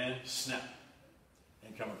and snap.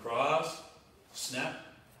 And come across, snap,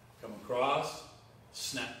 come across,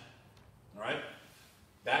 snap. All right?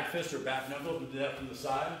 Back fist or back knuckle, we do that from the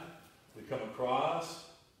side. We come across,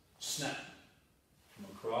 snap. Come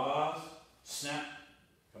across, snap.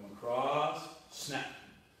 Come across, snap.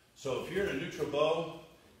 So if you're in a neutral bow,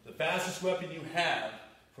 the fastest weapon you have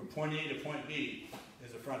from point A to point B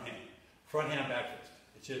is the front hand. Front hand back fist.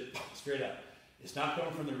 It's just straight out. It's not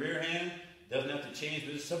coming from the rear hand. Doesn't have to change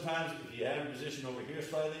position. Sometimes if you have your position over here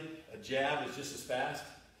slightly, a jab is just as fast.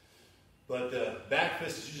 But the back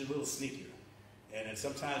fist is usually a little sneakier. And it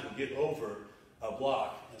sometimes will get over a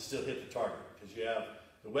block and still hit the target. Because you have,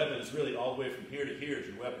 the weapon is really all the way from here to here is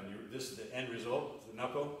your weapon. This is the end result, it's the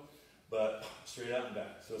knuckle, but straight out and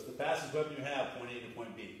back. So it's the fastest weapon you have, point A to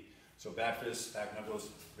point B. So back fist, back knuckle is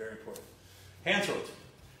very important. Hand swords.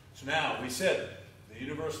 So now, we said the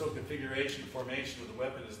universal configuration formation of the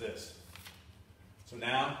weapon is this. So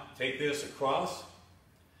now, take this across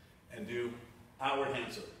and do outward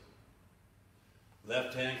hand sword.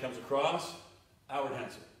 Left hand comes across, outward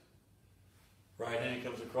hand sword. Right hand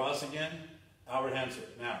comes across again, outward hand sword.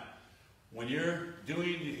 Now, when you're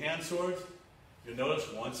doing the hand swords, you'll notice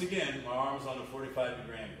once again, my arm's on a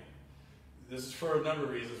 45-degree angle. This is for a number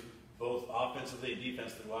of reasons, both offensively and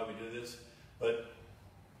defensively, why we do this. But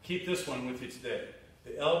keep this one with you today.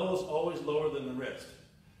 The elbow is always lower than the wrist.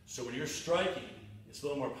 So when you're striking, it's a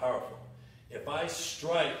little more powerful. If I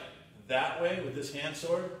strike that way with this hand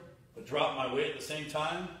sword, but drop my weight at the same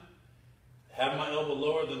time, having my elbow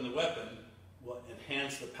lower than the weapon will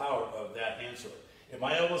enhance the power of that hand sword. If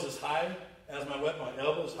my elbow's as high as my weapon, my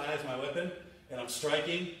elbow as high as my weapon, and I'm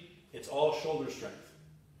striking, it's all shoulder strength.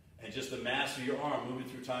 And just the mass of your arm moving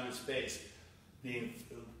through time and space, being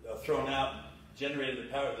thrown out, generated the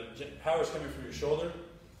power. The power is coming from your shoulder,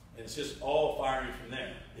 and it's just all firing from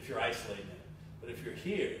there if you're isolating it. But if you're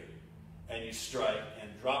here, and you strike and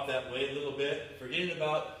drop that weight a little bit, forgetting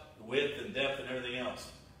about the width and depth and everything else,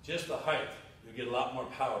 just the height, you'll get a lot more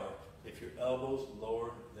power if your elbow's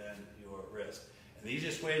lower than your wrist. And the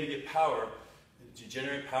easiest way to get power, to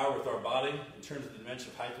generate power with our body, in terms of the dimension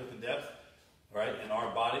of height, width, and depth, right, in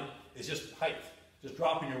our body, is just height. Just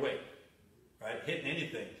dropping your weight, right, hitting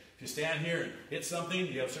anything. If you stand here and hit something,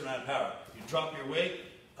 you have a certain amount of power. If you drop your weight,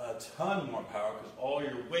 a ton more power, because all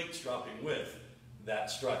your weight's dropping with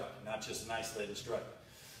that strike, not just an isolated strike.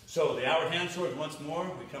 So the outward hand sword, once more,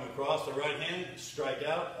 we come across the right hand, strike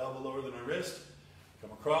out, elbow lower than our wrist,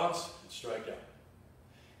 come across, and strike out.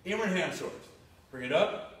 Inward hand swords. Bring it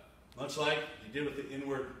up, much like you did with the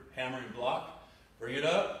inward hammering block. Bring it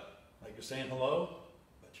up, like you're saying hello,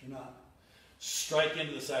 but you're not. Strike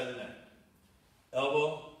into the side of the neck.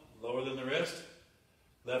 Elbow lower than the wrist.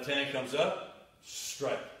 Left hand comes up,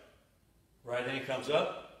 strike. Right hand comes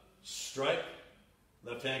up, strike.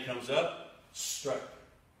 Left hand comes up, strike.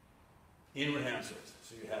 Inward hand swords.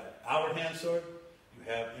 So you have outward hand sword, you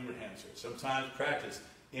have inward hand sword. Sometimes practice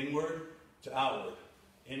inward to outward,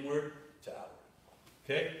 inward to outward.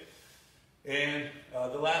 Okay? And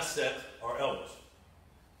the last set are elbows.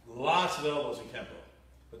 Lots of elbows in Kenpo.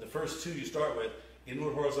 But the first two you start with,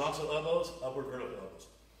 inward horizontal elbows, upward vertical elbows.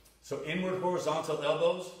 So inward horizontal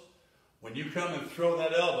elbows, when you come and throw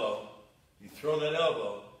that elbow, you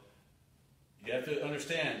have to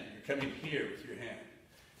understand, you're coming here with your hand.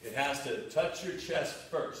 it has to touch your chest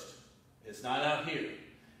first. It's not out here.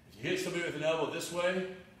 If you hit somebody with an elbow this way,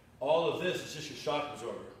 all of this is just your shock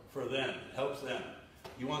absorber for them. It helps them.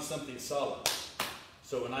 You want something solid.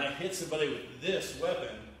 So when I hit somebody with this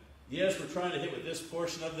weapon, yes, we're trying to hit with this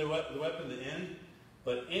portion of the weapon, the end,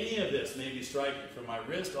 but any of this may be striking from my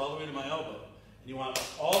wrist all the way to my elbow. And you want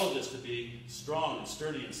all of this to be strong and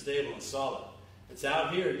sturdy and stable and solid. If it's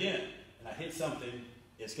out here again, and I hit something,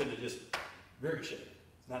 it's going to just ricochet.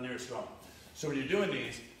 It's not near as strong. So when you're doing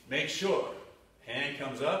these, make sure hand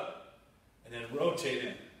comes up and then rotate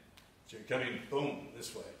in. So you're coming, boom,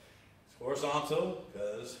 this way. It's horizontal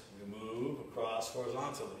because we move across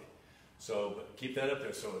horizontally. So but keep that up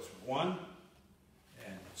there. So it's 1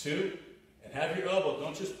 and 2. And have your elbow,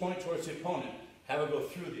 don't just point towards the opponent. Have it go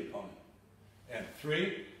through the opponent. And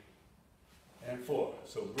 3 and 4.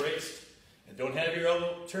 So braced. And don't have your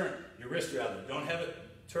elbow turn, your wrist rather. Don't have it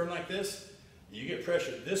turn like this. You get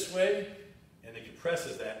pressure this way, and it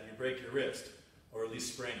compresses that, and you break your wrist, or at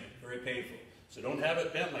least sprain it. Very painful. So don't have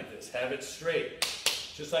it bent like this. Have it straight,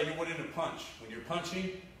 just like you would in a punch. When you're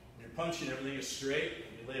punching, everything is straight.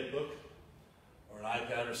 And you lay a book or an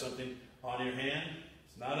iPad or something on your hand.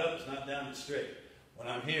 It's not up, it's not down, it's straight. When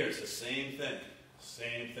I'm here, it's the same thing.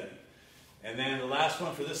 Same thing. And then the last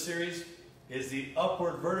one for this series is the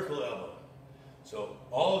upward vertical elbow. So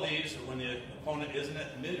all of these are when the opponent isn't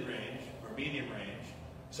at mid-range or medium range,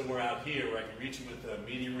 somewhere out here where I can reach them with a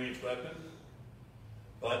medium-range weapon,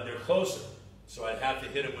 but they're closer. So I'd have to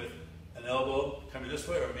hit it with an elbow coming this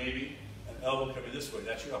way, or maybe an elbow coming this way.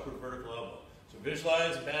 That's your upward vertical elbow. So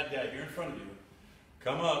visualize a bad guy here in front of you.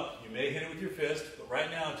 Come up. You may hit it with your fist, but right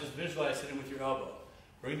now just visualize hitting with your elbow.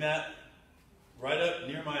 Bring that right up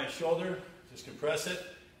near my shoulder. Just compress it,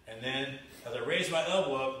 and then as I raise my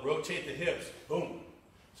elbow up, rotate the hips. Boom.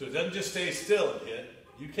 So it doesn't just stay still and hit.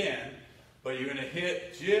 You can, but you're going to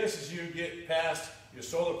hit just as you get past your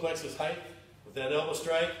solar plexus height with that elbow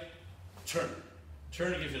strike. Turn.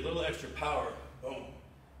 Turn gives you a little extra power. Boom.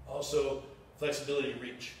 Also, flexibility and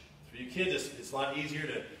reach. For you kids, it's a lot easier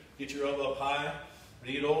to get your elbow up high.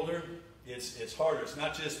 When you get older, it's harder. It's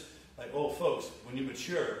not just like old folks. When you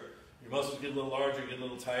mature, your muscles get a little larger, get a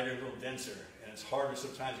little tighter, a little denser. And it's harder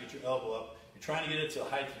sometimes to get your elbow up. You're trying to get it to the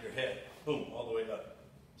height of your head. Boom, all the way up.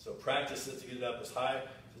 So practice it to get it up as high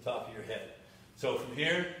as the top of your head. So from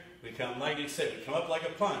here, we come, like you said, we come up like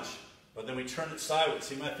a punch, but then we turn it sideways.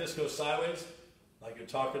 See my fist go sideways? Like you're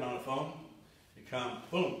talking on a phone? You come,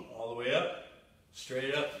 boom, all the way up,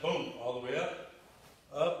 straight up, boom, all the way up,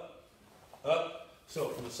 up, up. So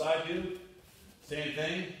from the side view, same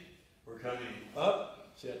thing. We're coming up.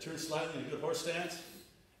 See, I turn slightly in a good horse stance.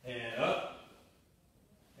 And up.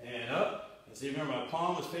 And up. And see, remember, my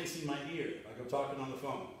palm is facing my ear, like I'm talking on the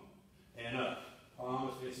phone. And up. Palm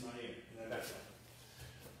is facing my ear. And then back down.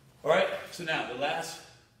 All right, so now the last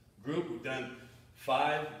group, we've done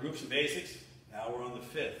 5 groups of basics. Now we're on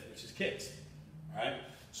the 5th, which is kicks. All right,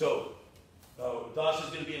 so Dasha's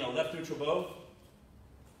going to be in a left neutral bow.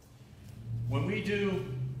 When we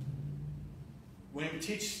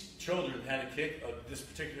teach children how to kick this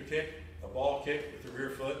particular kick, a ball kick with the rear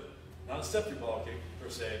foot, not a step through ball kick per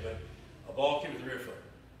se, but a ball kick with the rear foot.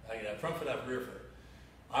 I can have front foot, I have rear foot.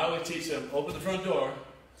 I always teach them, open the front door,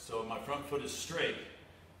 so my front foot is straight,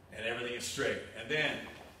 and everything is straight. And then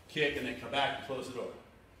kick, and then come back and close the door.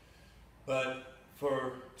 But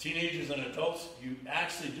for teenagers and adults, you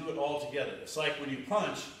actually do it all together. It's like when you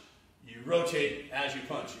punch, you rotate as you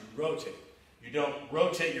punch. You rotate. You don't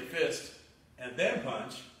rotate your fist and then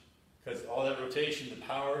punch, because all that rotation, the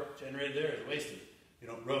power generated there is wasted. You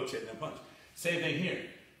don't rotate and then punch. Same thing here.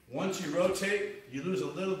 Once you rotate, you lose a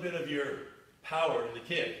little bit of your power in the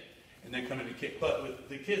kick, and then come into kick. But with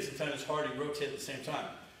the kids, sometimes it's hard to rotate at the same time.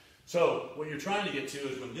 So what you're trying to get to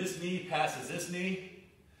is when this knee passes this knee,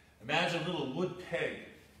 imagine a little wood peg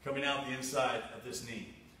coming out the inside of this knee.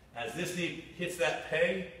 As this knee hits that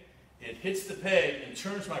peg, it hits the peg and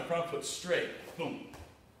turns my front foot straight. Boom.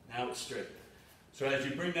 Now it's straight. So as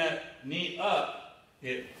you bring that knee up,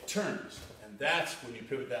 it turns. And that's when you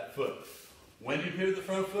pivot that foot. When do you pivot the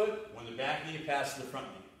front foot? When the back knee passes the front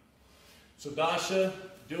knee. So Dasha,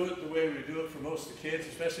 do it the way we do it for most of the kids,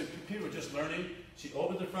 especially if people are just learning. She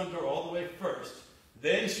opens the front door all the way first.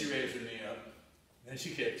 Then she raises her knee up. Then she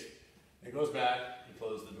kicks. And goes back and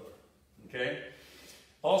closes the door. Okay?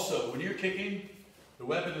 Also, when you're kicking, the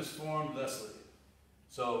weapon is formed thusly.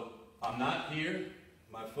 So I'm not here.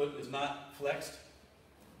 My foot is not flexed.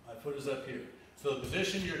 My foot is up here. So the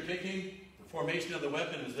position you're kicking, the formation of the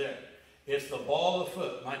weapon is there. It's the ball of the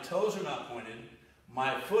foot. My toes are not pointed.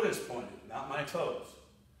 My foot is pointed, not my toes.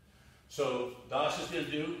 So Dasha's going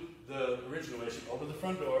to do the original way. She opened the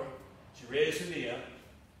front door, she raised her knee up,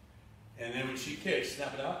 and then when she kicks,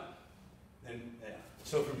 snap it out. Then, yeah.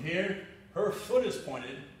 So from here, her foot is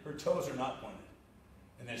pointed, her toes are not pointed.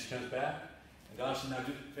 And then she comes back, and Dasha now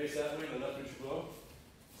face that way, the left neutral blow.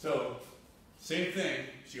 So, same thing,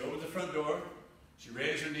 she opens the front door, she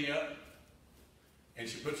raises her knee up, and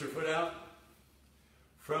she puts her foot out.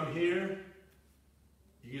 From here,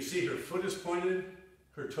 you can see her foot is pointed,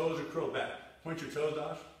 her toes are curled back. Point your toes,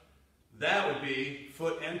 Dash. That would be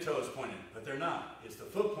foot and toes pointed, but they're not. It's the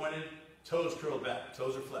foot pointed, toes curled back,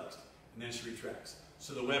 toes are flexed, and then she retracts.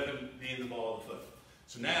 So the weapon being the ball of the foot.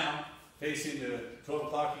 So now, facing the 12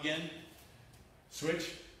 o'clock again,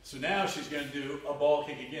 switch. So now she's going to do a ball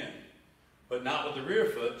kick again, but not with the rear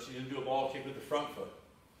foot. She's going to do a ball kick with the front foot.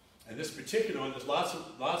 And this particular one, there's lots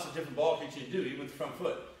of different ball kicks you can do, even with the front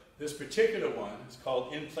foot. This particular one is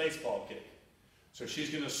called in-place ball kick. So she's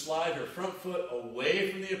going to slide her front foot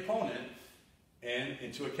away from the opponent and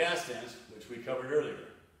into a cast stance, which we covered earlier.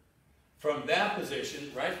 From that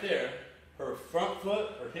position, right there, her front foot,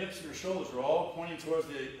 her hips, and her shoulders are all pointing towards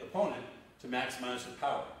the opponent to maximize her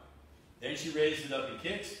power. Then she raises it up and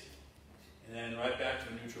kicks, and then right back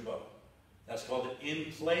to a neutral bow. That's called the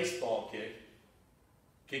in-place ball kick,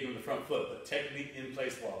 kicking with the front foot, but technically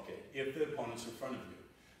in-place ball kick, if the opponent's in front of you.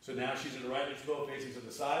 So now she's in the right neutral bow facing to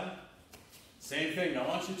the side. Same thing. Now I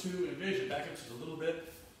want you to envision, back up just a little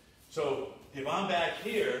bit. So if I'm back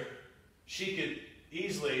here, she could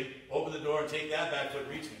easily open the door and take that back foot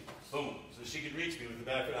and reach me. Boom. So she could reach me with the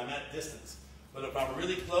back foot. I'm at distance. But if I'm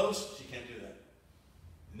really close, she can't do that.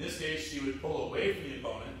 In this case, she would pull away from the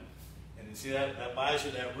opponent, and you see that buys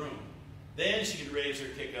her that room. Then she could raise her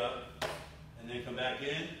kick up, and then come back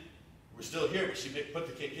in. We're still here, but she put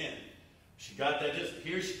the kick in. She got that distance.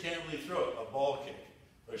 Here she can't really throw it, a ball kick.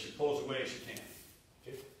 But if she pulls away, she can.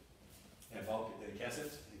 Okay? And ball kick, the cast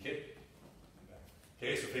sense, and kick, and back.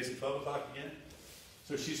 Okay, so facing 12 o'clock again.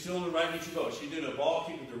 So she's still in the right neutral bow. She did a ball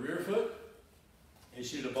kick with the rear foot, and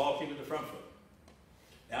she did a ball kick with the front foot.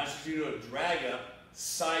 Now she's going to do a drag up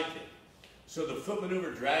side kick. So the foot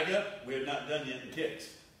maneuver drag up, we have not done yet in kicks.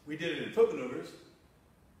 We did it in foot maneuvers,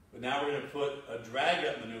 but now we're going to put a drag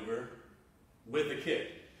up maneuver with a kick.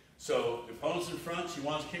 So the opponent's in front, she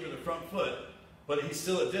wants to kick with the front foot, but he's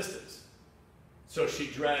still at distance. So she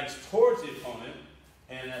drags towards the opponent,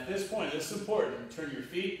 and at this point, this is important, turn your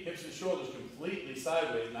feet, hips, and shoulders completely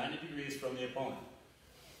sideways, 90 degrees from the opponent.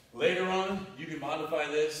 Later on, you can modify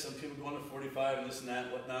this. Some people go into 45 and this and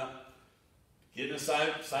that, whatnot. Get in a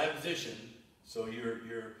side position, so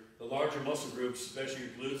the larger muscle groups, especially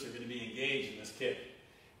your glutes, are going to be engaged in this kick.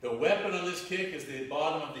 The weapon on this kick is the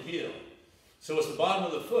bottom of the heel. So it's the bottom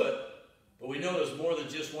of the foot, but we know there's more than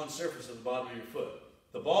just one surface at the bottom of your foot.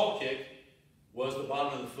 The ball kick was the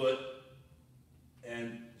bottom of the foot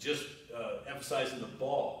and just emphasizing the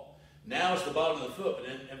ball. Now it's the bottom of the foot, but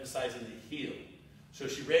then emphasizing the heel. So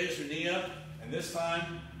she raises her knee up, and this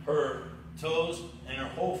time her toes and her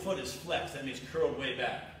whole foot is flexed. That means curled way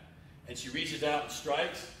back. And she reaches out and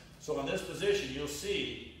strikes. So on this position, you'll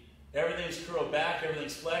see everything's curled back,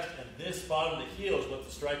 everything's flexed, and this bottom of the heel is what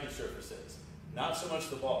the striking surface is. Not so much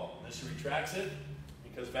the ball. And then she retracts it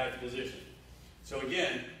and comes back to position. So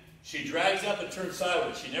again, she drags up and turns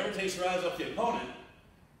sideways. She never takes her eyes off the opponent,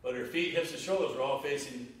 but her feet, hips, and shoulders are all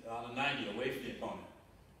facing on a 90 away from the opponent.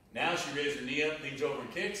 Now she raises her knee up, leans over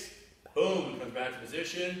and kicks. Boom, and comes back to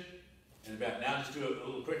position. And back. Now just do it a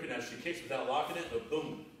little quicker. Now she kicks without locking it, but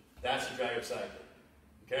boom. That's the drag up side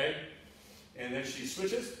kick. Okay? And then she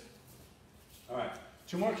switches. All right.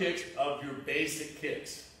 2 more kicks of your basic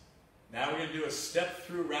kicks. Now we're going to do a step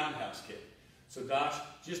through roundhouse kick. So Dosh,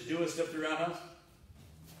 just do a step through roundhouse.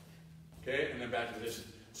 Okay? And then back to position.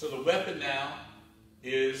 So the weapon now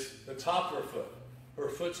is the top of her foot. Her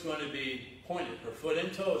foot's going to be pointed. Her foot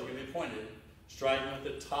and toes are going to be pointed, striking with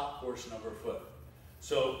the top portion of her foot.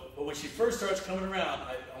 So, but when she first starts coming around,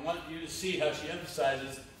 I want you to see how she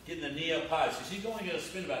emphasizes getting the knee up high. So she's only going to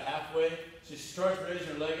spin about halfway. So she starts raising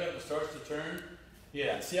her leg up and starts to turn.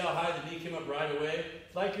 Yeah, see how high the knee came up right away?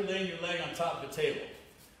 It's like you're laying your leg on top of a table.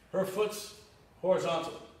 Her foot's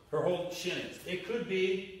horizontal. Her whole shin is. It could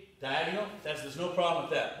be diagonal. There's no problem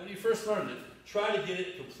with that. When you first learned it, try to get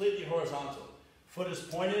it completely horizontal. Foot is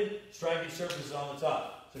pointed, striking surface is on the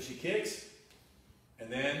top. So she kicks,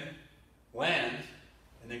 and then lands,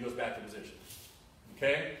 and then goes back to position.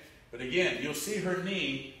 Okay? But again, you'll see her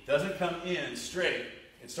knee doesn't come in straight.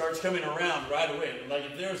 It starts coming around right away. Like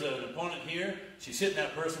if there's an opponent here, she's hitting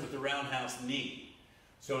that person with the roundhouse knee.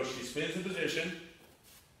 So she spins in position,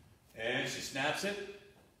 and she snaps it,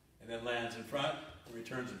 and then lands in front, and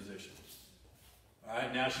returns in position. All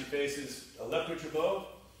right, now she faces a left neutral bow.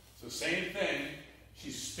 So same thing.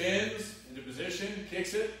 She spins into position,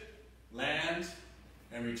 kicks it, lands,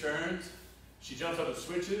 and returns. She jumps up and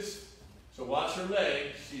switches. So watch her leg.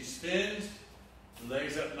 She spins, the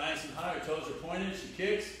legs up nice and high, her toes are pointed, she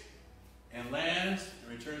kicks, and lands,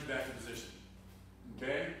 and returns back to position.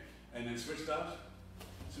 Okay? And then switch stops.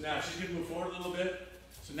 So now she's going to move forward a little bit.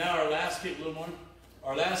 So now our last kick, a little more.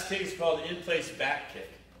 Our last kick is called the in-place back kick.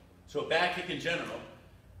 So a back kick in general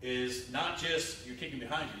is not just you're kicking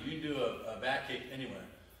behind you. You can do a back kick anywhere.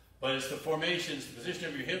 But it's the formations, the position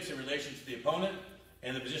of your hips in relation to the opponent,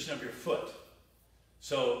 and the position of your foot.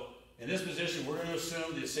 So in this position, we're going to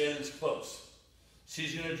assume the assailant's close.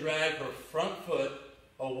 She's going to drag her front foot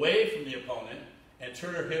away from the opponent and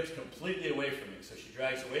turn her hips completely away from me. So she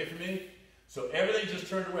drags away from me. So everything just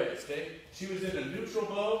turned away. Okay? She was in a neutral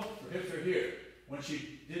blow. Her hips are here. When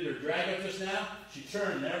she did her drag up just now, she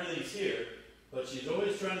turned and everything's here. But she's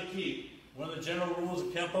always trying to keep, one of the general rules of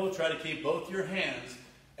Kenpo, try to keep both your hands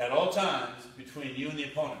at all times between you and the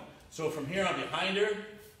opponent. So from here on behind her,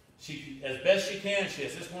 she, as best she can, she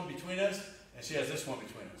has this one between us, and she has this one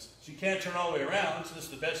between us. She can't turn all the way around, so this is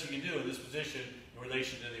the best she can do in this position in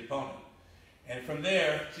relation to the opponent. And from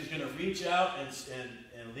there, she's going to reach out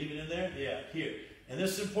and leave it in there. Yeah, here. And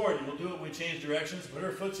this is important. We'll do it when we change directions, but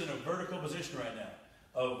her foot's in a vertical position right now.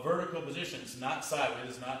 A vertical position. It's not sideways,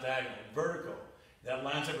 it's not diagonal. Vertical. That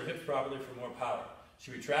lines up her hips properly for more power.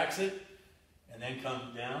 She retracts it, and then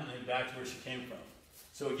comes down, and then back to where she came from.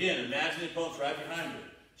 So again, imagine the opponent's right behind her.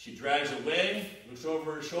 She drags away, looks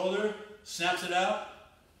over her shoulder, snaps it out,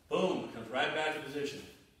 boom, comes right back to position.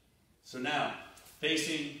 So now,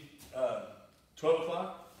 facing 12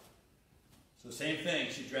 o'clock. So same thing,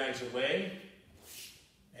 she drags away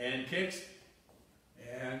and kicks,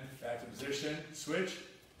 and back to position, switch.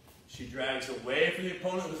 She drags away from the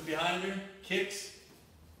opponent who's behind her, kicks,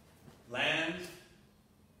 lands,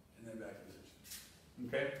 and then back to position.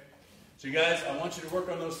 Okay? So you guys, I want you to work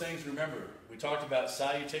on those things. Remember, we talked about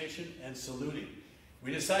salutation and saluting.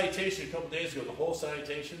 We did salutation a couple days ago, the whole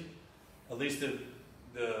salutation, at least the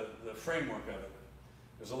framework of it.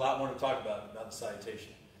 There's a lot more to talk about the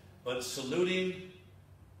salutation. But saluting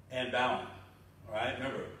and bowing. All right,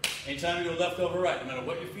 remember, anytime you go left over right, no matter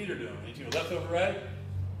what your feet are doing, anytime you go left over right,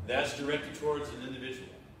 that's directed towards an individual.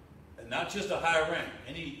 And not just a higher rank,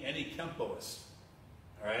 any Kenpoist.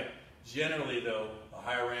 All right? Generally, though, a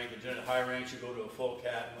higher rank, should go to a full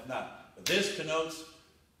cat and whatnot. But this connotes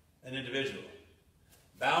an individual.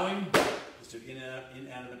 Bowing is to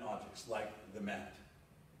inanimate objects, like the mat.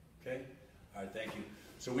 Okay? All right, thank you.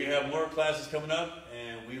 So we have more classes coming up,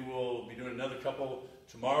 and we will be doing another couple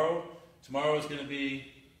tomorrow. Tomorrow is going to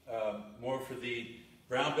be more for the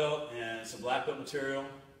brown belt and some black belt material,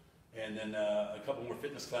 and then a couple more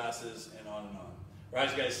fitness classes, and on and on. All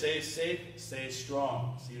right, you guys, stay safe, stay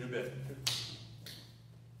strong. See you in a bit.